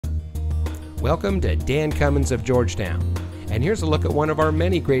Welcome to Dan Cummins of Georgetown, and here's a look at one of our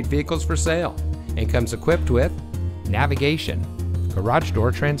many great vehicles for sale, and comes equipped with navigation, garage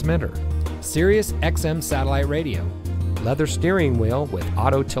door transmitter, Sirius XM satellite radio, leather steering wheel with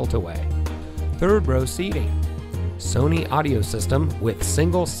auto tilt-away, third row seating, Sony audio system with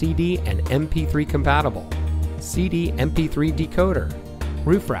single CD and MP3 compatible, CD MP3 decoder,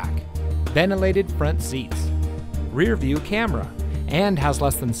 roof rack, ventilated front seats, rear view camera, and has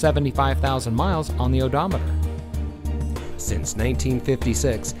less than 75,000 miles on the odometer. Since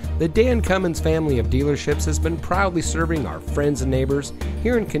 1956, the Dan Cummins family of dealerships has been proudly serving our friends and neighbors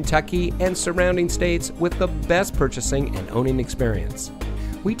here in Kentucky and surrounding states with the best purchasing and owning experience.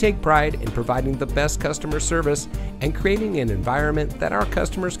 We take pride in providing the best customer service and creating an environment that our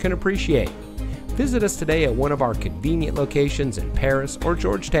customers can appreciate. Visit us today at one of our convenient locations in Paris or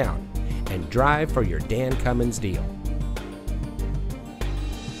Georgetown and drive for your Dan Cummins deal.